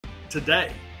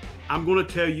Today, I'm going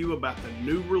to tell you about the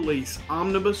new release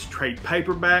Omnibus, trade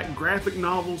paperback, graphic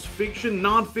novels, fiction,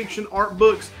 non-fiction, art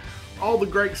books, all the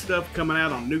great stuff coming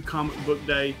out on New Comic Book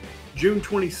Day, June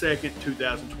 22nd,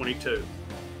 2022.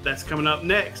 That's coming up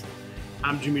next.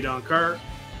 I'm Jimmy Don Kerr,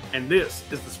 and this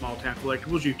is the SmallTown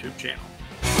Collectibles YouTube channel.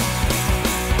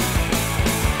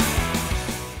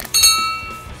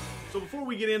 So before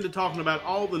we get into talking about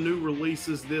all the new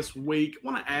releases this week, I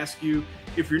want to ask you,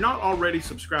 if you're not already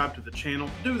subscribed to the channel,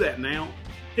 do that now.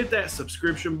 Hit that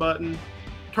subscription button,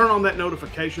 turn on that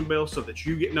notification bell so that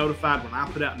you get notified when I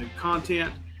put out new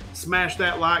content. Smash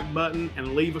that like button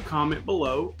and leave a comment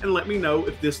below and let me know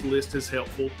if this list is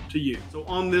helpful to you. So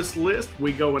on this list,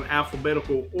 we go in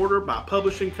alphabetical order by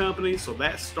publishing company. So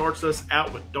that starts us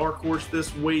out with Dark Horse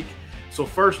this week. So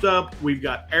first up, we've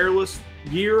got Airless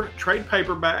Year trade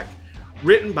paperback,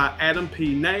 written by Adam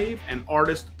P. Nave and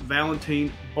artist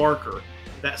Valentine Barker.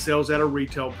 That sells at a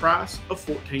retail price of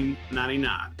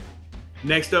 $14.99.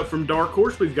 Next up from Dark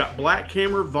Horse, we've got Black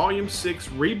Hammer Volume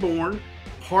 6 Reborn,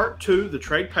 Part 2, the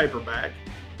trade paperback.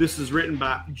 This is written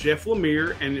by Jeff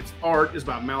Lemire and its art is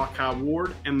by Malachi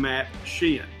Ward and Matt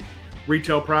Sheehan.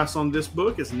 Retail price on this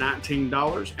book is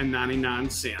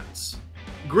 $19.99.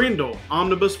 Grendel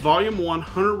Omnibus Volume 1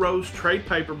 Hunter Rose trade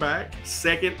paperback,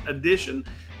 2nd edition.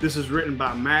 This is written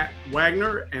by Matt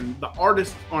Wagner, and the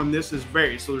artist on this is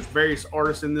various. So there's various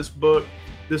artists in this book.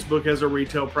 This book has a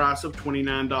retail price of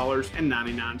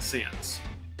 $29.99.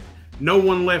 No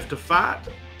One Left to Fight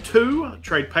 2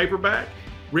 trade paperback,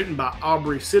 written by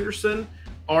Aubrey Sitterson,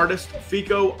 artist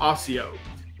Fico Ossio.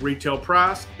 Retail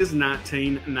price is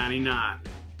 $19.99.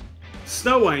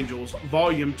 Snow Angels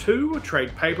Volume 2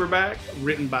 trade paperback,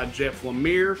 written by Jeff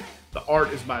Lemire. The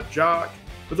art is by Jock,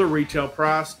 with a retail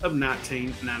price of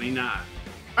 $19.99. All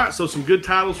right, so some good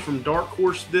titles from Dark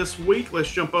Horse this week. Let's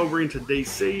jump over into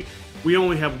DC. We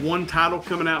only have one title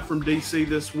coming out from DC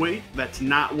this week. That's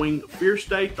Nightwing Fear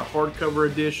State, the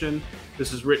hardcover edition.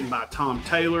 This is written by Tom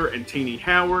Taylor and Teenie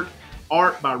Howard.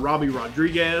 Art by Robbie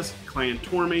Rodriguez, Clan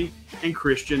Tormey, and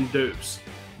Christian Deuce.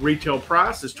 Retail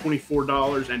price is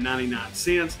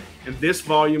 $24.99, and this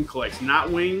volume collects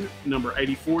Nightwing number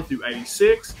 84 through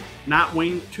 86,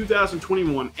 Nightwing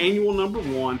 2021 Annual number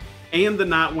 1, and the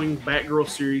Nightwing Batgirl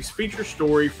series feature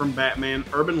story from Batman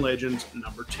Urban Legends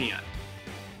number 10.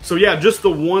 So yeah, just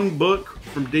the one book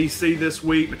from DC this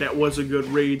week, but that was a good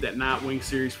read. That Nightwing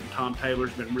series from Tom Taylor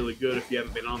has been really good. If you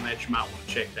haven't been on that, you might want to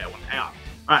check that one out.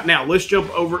 All right, now let's jump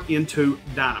over into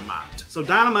Dynamite. So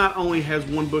Dynamite only has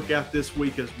one book out this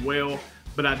week as well,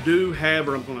 but I do have,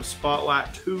 or I'm going to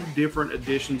spotlight, 2 different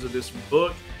editions of this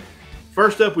book.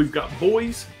 First up, we've got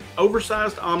Boys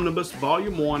Oversized Omnibus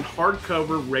Volume 1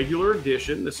 Hardcover Regular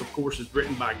Edition. This, of course, is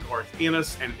written by Garth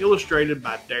Ennis and illustrated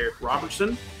by Derek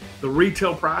Robertson. The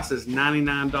retail price is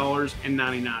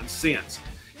 $99.99.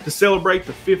 To celebrate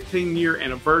the 15-year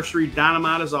anniversary,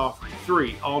 Dynamite is offering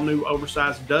 3 all-new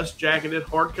oversized dust-jacketed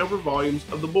hardcover volumes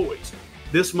of The Boys.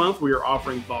 This month, we are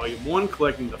offering Volume 1,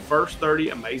 collecting the first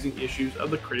 30 amazing issues of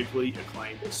the critically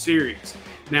acclaimed series.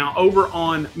 Now, over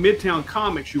on Midtown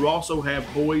Comics, you also have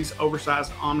Boys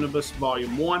Oversized Omnibus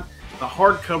Volume 1, the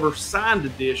hardcover signed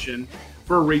edition,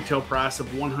 for a retail price of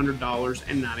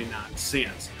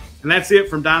 $100.99. And that's it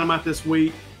from Dynamite this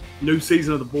week. New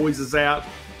season of The Boys is out.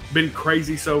 Been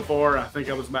crazy so far. I think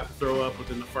I was about to throw up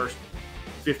within the first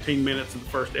 15 minutes of the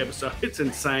first episode. It's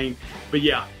insane. But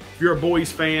yeah, if you're a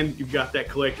Boys fan, you've got that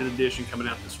collected edition coming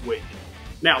out this week.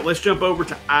 Now, let's jump over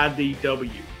to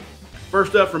IDW.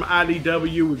 First up from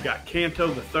IDW, we've got Canto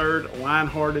the Third,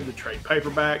 Lionhearted, the trade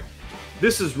paperback.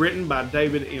 This is written by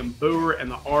David M. Boer, and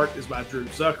the art is by Drew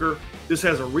Zucker. This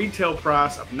has a retail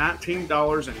price of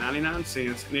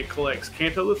 $19.99, and it collects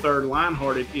Canto the Third,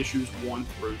 Lionhearted, issues 1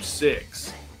 through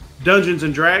 6. Dungeons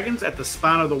 & Dragons at the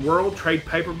Spine of the World trade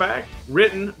paperback,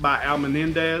 written by Al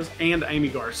Menendez and Amy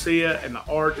Garcia, and the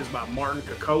art is by Martin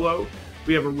Coccolo.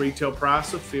 We have a retail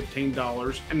price of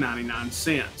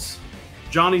 $15.99.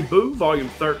 Johnny Boo, Volume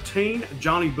 13,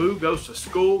 Johnny Boo Goes to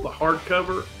School, the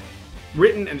hardcover,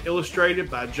 written and illustrated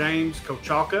by James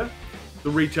Kochalka. The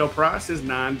retail price is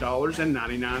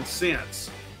 $9.99.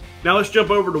 Now let's jump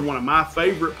over to one of my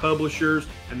favorite publishers,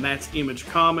 and that's Image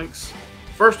Comics.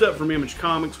 First up from Image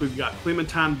Comics, we've got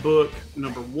Clementine Book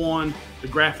number 1, the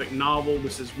graphic novel.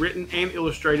 This is written and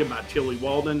illustrated by Tilly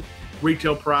Walden.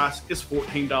 Retail price is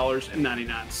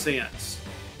 $14.99.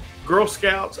 Girl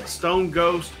Scouts Stone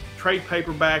Ghost trade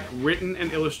paperback, written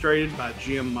and illustrated by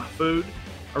Jim Mahfood.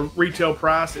 A retail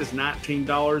price is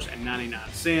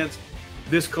 $19.99.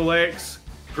 This collects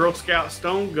Girl Scout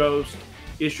Stone Ghost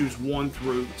issues 1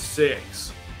 through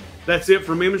 6. That's it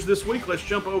from Image this week. Let's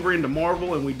jump over into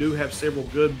Marvel, and we do have several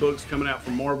good books coming out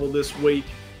from Marvel this week.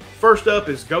 First up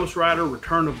is Ghost Rider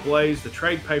Return of Blaze, the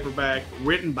trade paperback,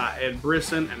 written by Ed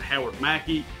Brisson and Howard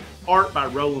Mackie, art by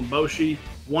Roland Boschi,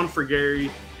 one for Gary,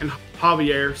 and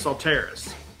Javier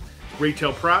Salteras.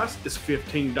 Retail price is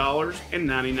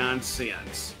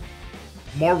 $15.99.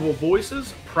 Marvel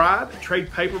Voices Pride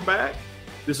trade paperback.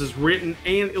 This is written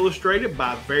and illustrated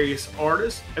by various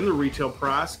artists, and the retail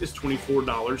price is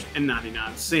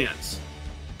 $24.99.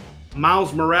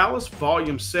 Miles Morales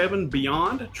Volume 7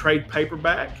 Beyond trade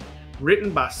paperback,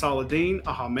 written by Saladin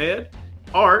Ahmed,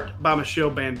 art by Michelle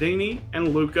Bandini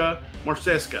and Luca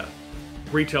Marceska.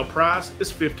 Retail price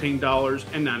is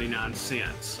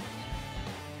 $15.99.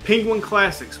 Penguin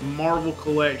Classics Marvel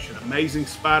Collection, Amazing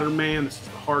Spider-Man. This is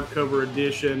the hardcover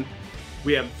edition.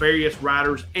 We have various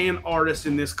writers and artists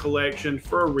in this collection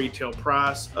for a retail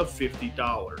price of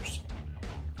 $50.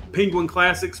 Penguin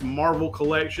Classics Marvel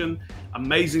Collection,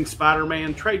 Amazing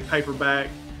Spider-Man trade paperback,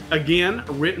 again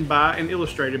written by and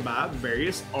illustrated by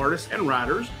various artists and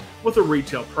writers with a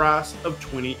retail price of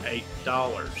 $28.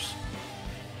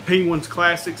 Penguin's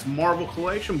Classics Marvel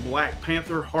Collection Black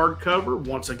Panther hardcover,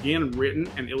 once again written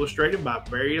and illustrated by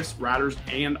various writers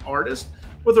and artists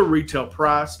with a retail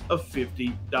price of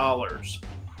 $50.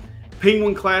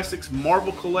 Penguin Classics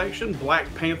Marvel Collection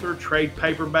Black Panther trade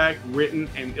paperback, written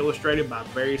and illustrated by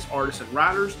various artists and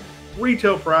writers,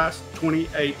 retail price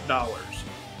 $28.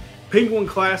 Penguin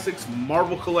Classics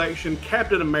Marvel Collection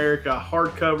Captain America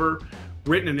hardcover,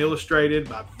 written and illustrated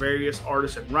by various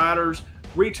artists and writers,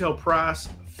 retail price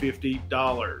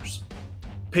 $50.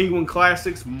 Penguin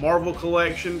Classics Marvel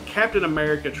Collection Captain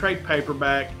America trade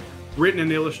paperback, written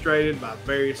and illustrated by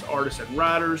various artists and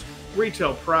writers,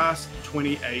 retail price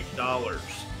 $28.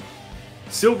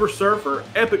 Silver Surfer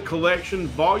Epic Collection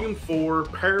Volume 4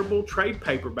 Parable trade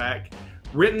paperback,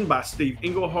 written by Steve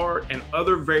Englehart and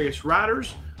other various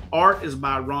writers, art is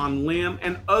by Ron Lim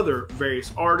and other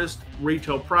various artists,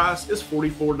 retail price is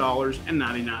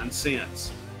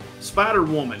 $44.99.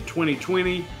 Spider-Woman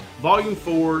 2020 Volume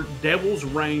 4 Devil's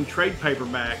Reign trade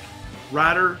paperback,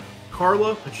 writer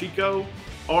Carla Pacheco,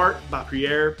 art by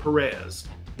Pierre Perez.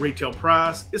 Retail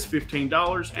price is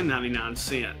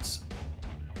 $15.99.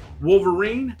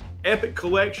 Wolverine Epic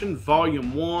Collection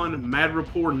Volume 1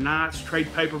 Madripoor Nights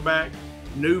trade paperback,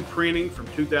 new printing from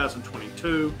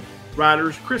 2022.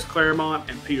 Writers Chris Claremont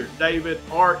and Peter David,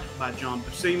 art by John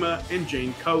Buscema and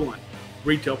Gene Colan.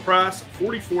 Retail price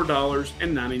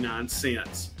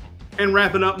 $44.99. And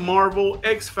wrapping up Marvel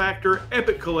X Factor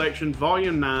Epic Collection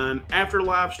Volume 9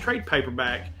 Afterlives trade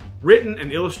paperback, written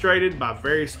and illustrated by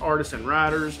various artists and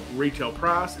writers, retail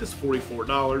price is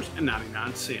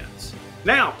 $44.99.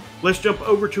 Now, let's jump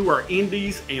over to our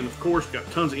indies, and of course, we've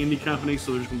got tons of indie companies,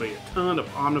 so there's going to be a ton of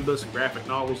omnibus and graphic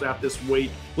novels out this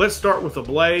week. Let's start with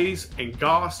Ablaze and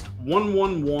Ghost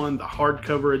 111, the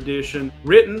hardcover edition,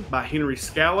 written by Henry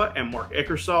Scala and Mark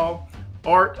Eckersall,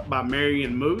 art by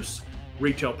Marion Moose,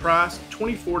 retail price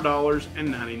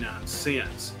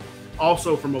 $24.99.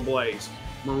 Also from Ablaze,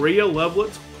 Maria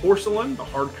Lovelet's Porcelain, the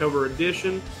hardcover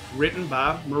edition, written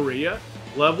by Maria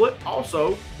Lovelet,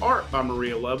 also art by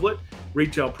Maria Lovelet,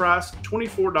 retail price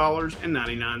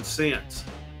 $24.99.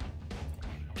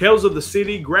 Tales of the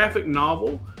City graphic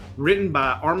novel, written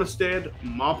by Armistead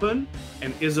Maupin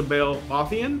and Isabel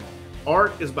Bothian,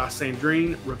 art is by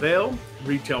Sandrine Revel,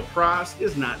 retail price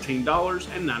is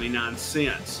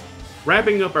 $19.99.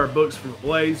 Wrapping up our books from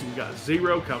Ablaze, we've got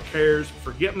Zero Calcare's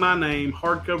Forget My Name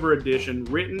hardcover edition,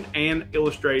 written and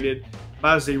illustrated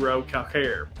by Zero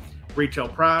Calcare. Retail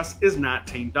price is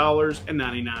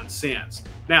 $19.99.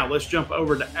 Now let's jump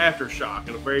over to Aftershock,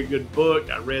 and a very good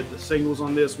book. I read the singles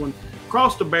on this one.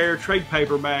 Cross the Bear trade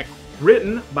paperback,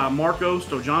 written by Marko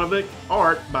Stojanovic,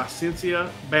 art by Cynthia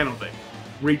Banovic.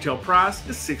 Retail price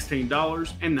is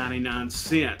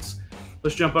 $16.99.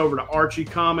 Let's jump over to Archie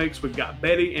Comics. We've got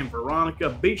Betty and Veronica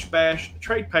Beach Bash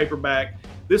trade paperback.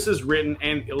 This is written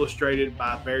and illustrated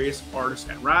by various artists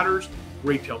and writers.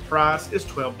 Retail price is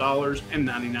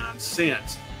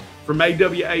 $12.99. From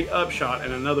AWA Upshot,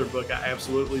 and another book I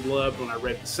absolutely loved when I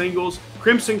read the singles,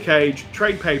 Crimson Cage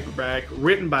trade paperback,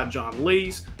 written by John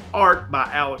Lees, art by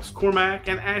Alex Cormack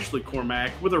and Ashley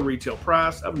Cormack, with a retail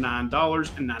price of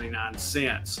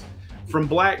 $9.99. From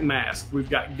Black Mask, we've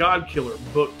got Godkiller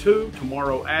Book 2,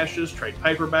 Tomorrow Ashes trade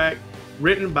paperback,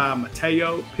 written by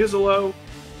Matteo Pizzolo,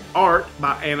 art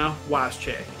by Anna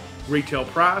Weischek. Retail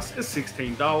price is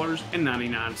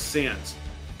 $16.99.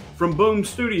 From Boom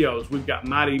Studios, we've got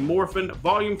Mighty Morphin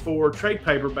Volume 4 trade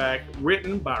paperback,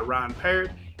 written by Ryan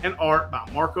Parrott and art by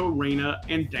Marco Rena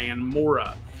and Dan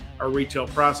Mora. Our retail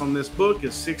price on this book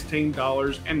is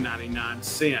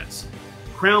 $16.99.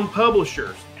 Crown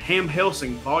Publishers, Ham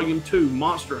Helsing Volume 2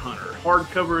 Monster Hunter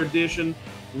Hardcover Edition,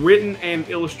 written and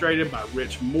illustrated by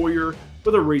Rich Moyer,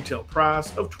 with a retail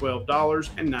price of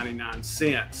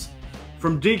 $12.99.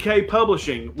 From DK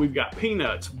Publishing, we've got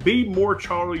Peanuts, Be More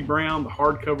Charlie Brown, the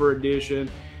hardcover edition.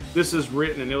 This is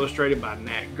written and illustrated by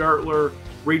Nat Gertler.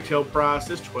 Retail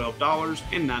price is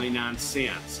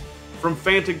 $12.99. From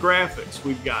Fantagraphics,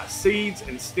 we've got Seeds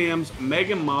and Stems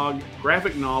Mega Mog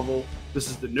graphic novel. This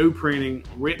is the new printing,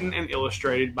 written and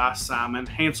illustrated by Simon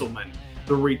Hanselman.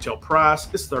 The retail price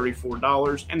is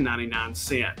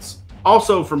 $34.99.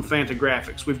 Also from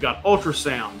Fantagraphics, we've got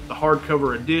Ultrasound, the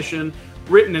hardcover edition,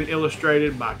 written and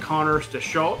illustrated by Connor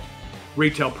Stachot.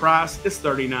 Retail price is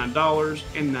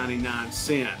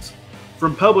 $39.99.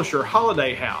 From publisher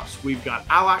Holiday House, we've got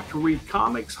I Like to Read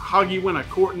Comics, Hoggy When I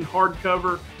Courtin'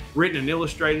 hardcover, written and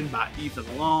illustrated by Ethan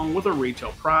Long, with a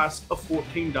retail price of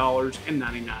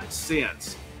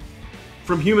 $14.99.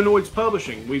 From Humanoids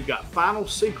Publishing, we've got Final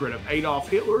Secret of Adolf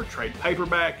Hitler, trade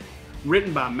paperback,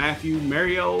 written by Matthew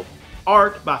Mariol,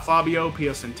 art by Fabio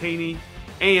Piacentini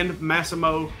and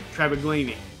Massimo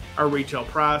Travaglini. Our retail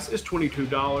price is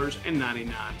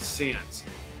 $22.99.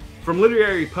 From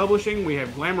Literary Publishing, we have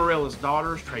Glamorella's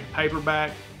Daughters, trade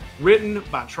paperback, written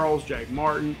by Charles J.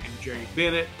 Martin and Jerry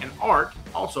Bennett, and art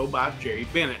also by Jerry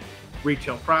Bennett.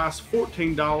 Retail price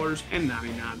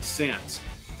 $14.99.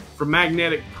 From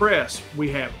Magnetic Press, we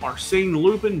have Arsène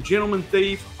Lupin, Gentleman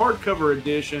Thief, hardcover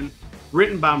edition,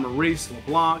 written by Maurice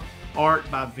LeBlanc, art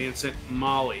by Vincent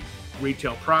Molly.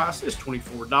 Retail price is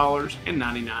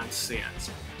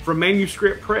 $24.99. From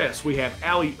Manuscript Press, we have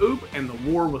Alley Oop and the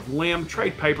War with Lim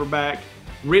trade paperback,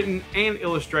 written and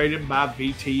illustrated by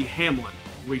V.T. Hamlin.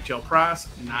 Retail price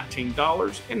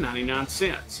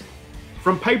 $19.99.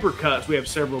 From Paper Cuts, we have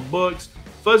several books.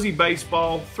 Fuzzy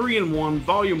Baseball 3-in-1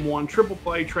 Volume 1 Triple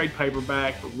Play trade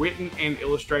paperback, written and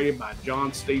illustrated by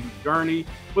John Stephen Gurney,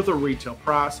 with a retail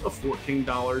price of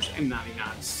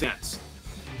 $14.99.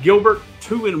 Gilbert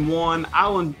 2-in-1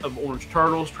 Island of Orange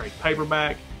Turtles trade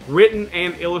paperback, written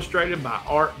and illustrated by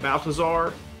Art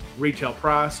Baltazar. Retail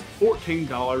price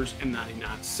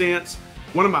 $14.99.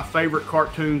 One of my favorite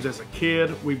cartoons as a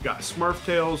kid, we've got Smurf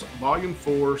Tales Volume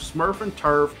 4 Smurf and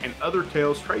Turf and Other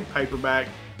Tales trade paperback,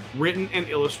 written and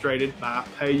illustrated by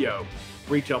Peyo.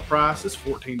 Retail price is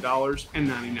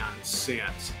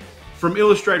 $14.99. From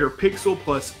Illustrator Pixel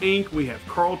Plus Ink, we have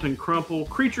Carlton Crumple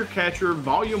Creature Catcher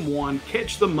Volume 1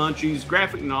 Catch the Munchies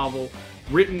graphic novel,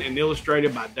 written and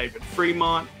illustrated by David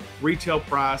Fremont. Retail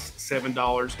price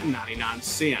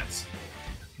 $7.99.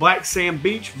 Black Sand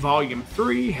Beach Volume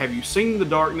 3 Have You Seen the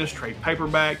Darkness trade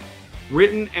paperback,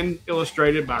 written and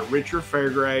illustrated by Richard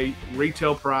Fairgray.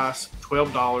 Retail price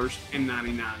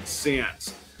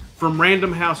 $12.99. From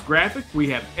Random House Graphic,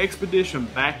 we have Expedition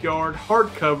Backyard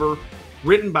hardcover,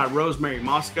 written by Rosemary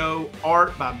Moscow,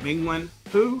 art by Binglan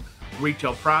Hu.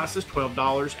 Retail price is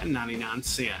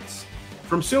 $12.99.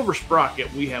 From Silver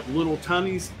Sprocket, we have Little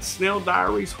Tunny's Snail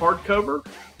Diaries hardcover,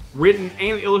 written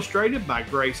and illustrated by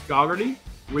Grace Goggerty.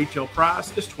 Retail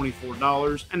price is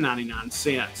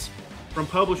 $24.99. From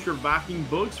publisher Viking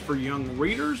Books for young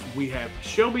readers, we have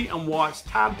Shelby and Watt's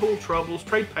Tidepool Troubles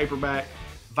trade paperback,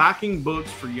 Viking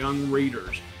Books for young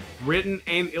readers, written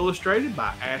and illustrated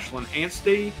by Ashlyn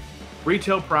Anstey.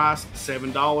 Retail price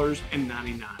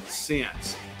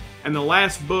 $7.99. And the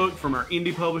last book from our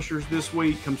indie publishers this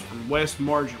week comes from West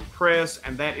Margin Press,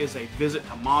 and that is A Visit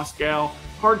to Moscow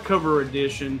hardcover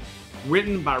edition,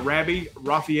 written by Rabbi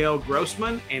Raphael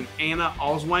Grossman and Anna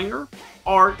Oswanger.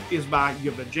 Art is by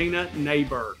Yevgenia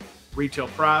Neiberg. Retail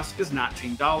price is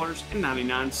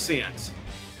 $19.99.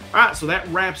 All right, so that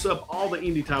wraps up all the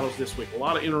indie titles this week. A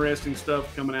lot of interesting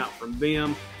stuff coming out from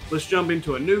them. Let's jump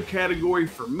into a new category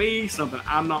for me, something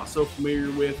I'm not so familiar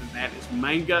with, and that is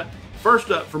manga.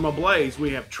 First up, from Ablaze,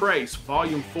 we have Trace,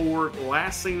 Volume 4,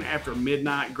 Last Scene After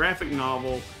Midnight graphic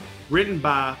novel, written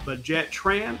by Bajet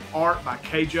Tran, art by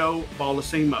Keijo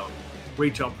Baldacimo.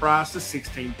 Retail price is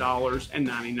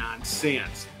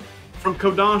 $16.99. From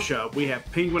Kodansha, we have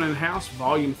Penguin and House,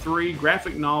 Volume 3,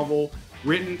 graphic novel,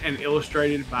 written and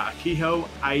illustrated by Akiho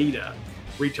Aida.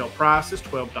 Retail price is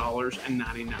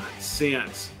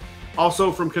 $12.99.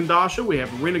 Also from Kodansha, we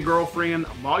have Rent a Girlfriend,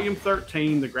 Volume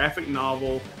 13, the graphic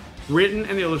novel, written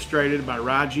and illustrated by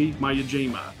Raji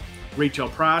Mayajima. Retail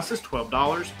price is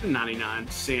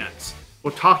 $12.99.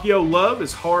 Otakio Love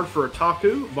is Hard for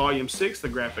Otaku, Volume 6, the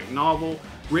graphic novel,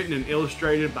 written and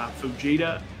illustrated by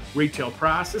Fujita. Retail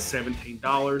price is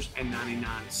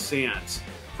 $17.99.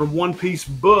 From One Piece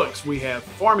Books, we have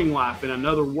Farming Life in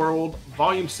Another World,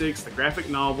 Volume 6, the graphic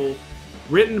novel,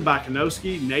 Written by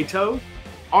Konosuke Nato.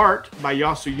 Art by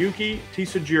Yasuyuki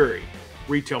Tisajuri.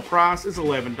 Retail price is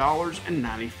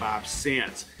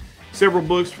 $11.95. Several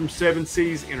books from 7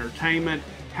 Seas Entertainment.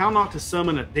 How Not to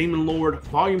Summon a Demon Lord,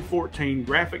 Volume 14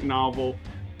 graphic novel,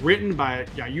 written by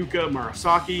Yayuka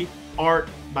Murasaki, art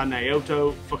by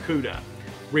Naoto Fukuda.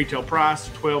 Retail price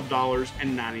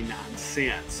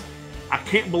 $12.99. I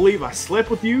Can't Believe I Slept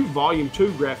With You, Volume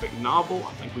 2 graphic novel.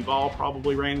 I think we've all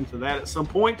probably ran into that at some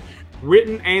point.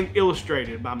 Written and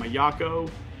illustrated by Mayako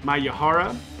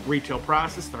Mayahara. Retail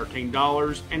price is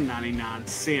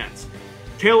 $13.99.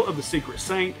 Tale of the Secret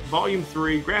Saint, Volume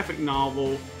 3 graphic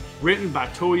novel, written by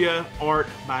Toya, art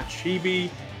by Chibi,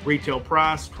 retail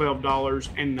price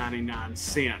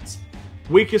 $12.99.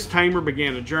 Weakest Tamer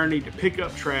Began a Journey to Pick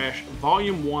Up Trash,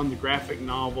 Volume 1, the graphic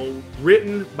novel,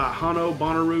 written by Hano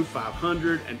Bonaru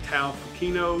 500 and Tao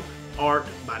Fukino, art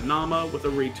by Nama, with a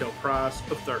retail price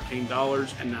of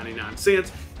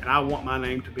 $13.99. And I want my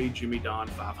name to be Jimmy Don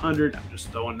 500. I'm just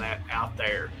throwing that out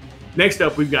there. Next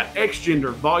up, we've got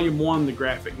X-Gender Volume 1, the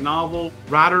graphic novel.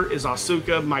 Writer is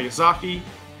Asuka Miyazaki.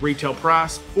 Retail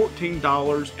price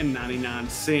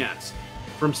 $14.99.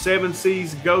 From 7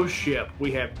 Seas Ghost Ship,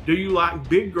 we have Do You Like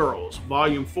Big Girls,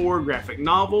 Volume 4 graphic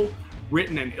novel,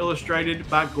 written and illustrated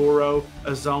by Goro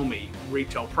Azomi.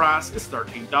 Retail price is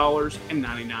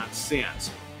 $13.99.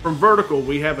 From Vertical,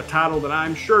 we have a title that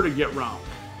I'm sure to get wrong.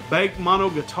 Bake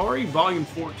Monogatari, Volume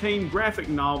 14 graphic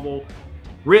novel,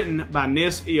 written by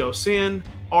Nis Iosin,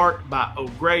 art by O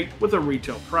Great, with a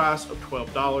retail price of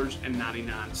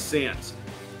 $12.99.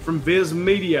 From Viz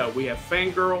Media, we have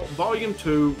Fangirl Volume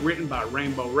 2, written by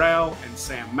Rainbow Rao and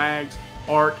Sam Maggs,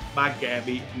 art by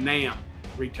Gabby Nam.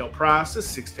 Retail price is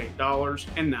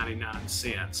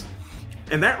 $16.99.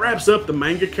 And that wraps up the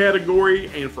manga category.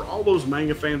 And for all those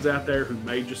manga fans out there who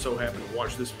may just so happen to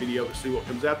watch this video to see what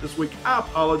comes out this week, I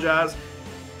apologize.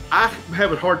 I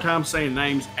have a hard time saying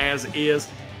names as is.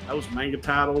 Those manga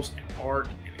titles and art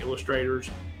and illustrators,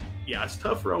 yeah, it's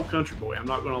tough for old country boy. I'm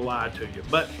not going to lie to you,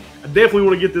 but I definitely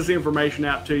want to get this information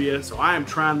out to you. So I am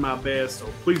trying my best. So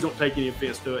please don't take any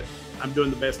offense to it. I'm doing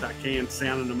the best I can,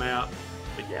 sounding them out.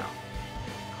 But yeah,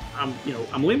 I'm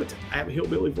limited. I have a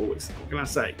hillbilly voice. What can I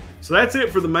say? So that's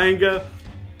it for the manga.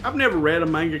 I've never read a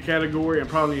manga category. I'm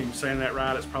probably even saying that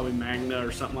right. It's probably manga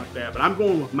or something like that. But I'm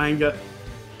going with manga.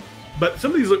 But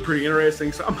some of these look pretty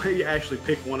interesting, so I may actually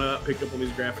pick one up, pick up one of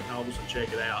these graphic novels and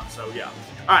check it out. So yeah.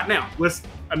 All right, now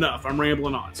enough. I'm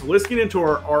rambling on. So let's get into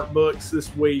our art books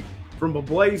this week. From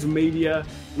Blaze Media,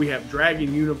 we have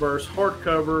Dragon Universe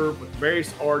hardcover with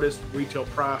various artists. Retail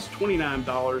price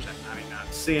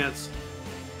 $29.99.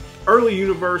 Early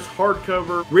Universe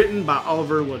hardcover, written by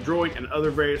Oliver LeDroit and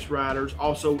other various writers,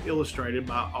 also illustrated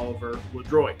by Oliver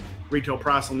LeDroit. Retail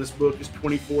price on this book is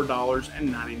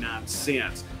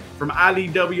 $24.99. From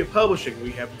IDW Publishing, we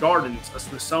have Gardens, a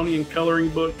Smithsonian coloring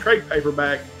book trade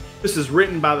paperback. This is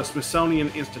written by the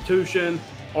Smithsonian Institution,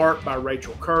 art by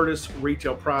Rachel Curtis.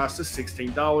 Retail price is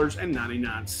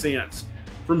 $16.99.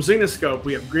 From Zenoscope,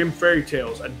 we have Grimm Fairy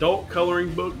Tales, adult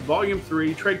coloring book, Volume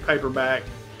 3, trade paperback.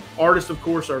 Artists, of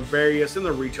course, are various, and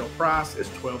the retail price is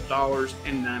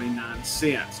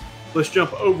 $12.99. Let's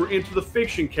jump over into the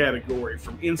fiction category.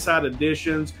 From Inside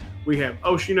Editions, we have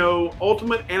Oshino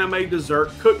Ultimate Anime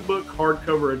Dessert Cookbook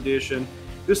Hardcover Edition.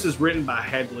 This is written by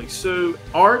Hadley Sue.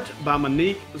 Art by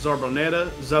Monique Zarbonetta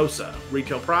Zosa.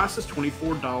 Retail price is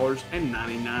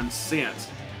 $24.99.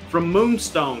 From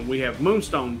Moonstone, we have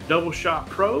Moonstone Double Shot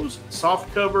Prose,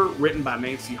 softcover, written by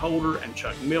Nancy Holder and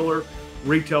Chuck Miller.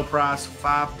 Retail price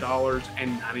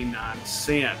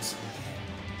 $5.99.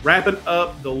 Wrapping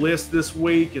up the list this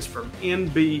week is from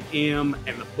NBM,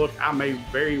 and the book I may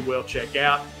very well check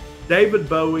out. David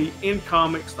Bowie in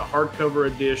Comics, the hardcover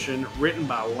edition, written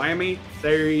by Lammy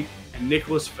Theory and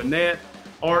Nicholas Finette.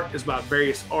 Art is by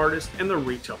various artists, and the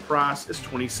retail price is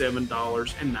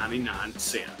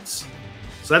 $27.99.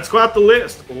 So that's quite the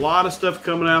list. A lot of stuff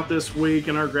coming out this week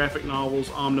in our graphic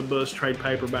novels, omnibus, trade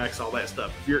paperbacks, all that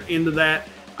stuff. If you're into that,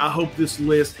 I hope this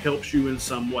list helps you in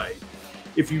some way.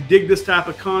 If you dig this type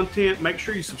of content, make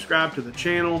sure you subscribe to the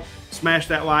channel, smash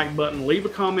that like button, leave a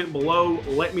comment below,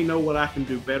 let me know what I can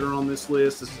do better on this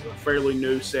list. This is a fairly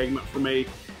new segment for me.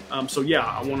 So yeah,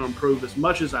 I want to improve as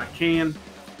much as I can.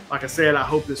 Like I said, I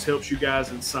hope this helps you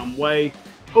guys in some way.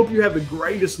 Hope you have the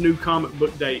greatest new comic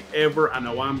book day ever. I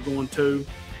know I'm going to.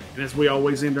 And as we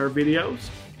always end our videos,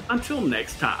 until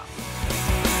next time.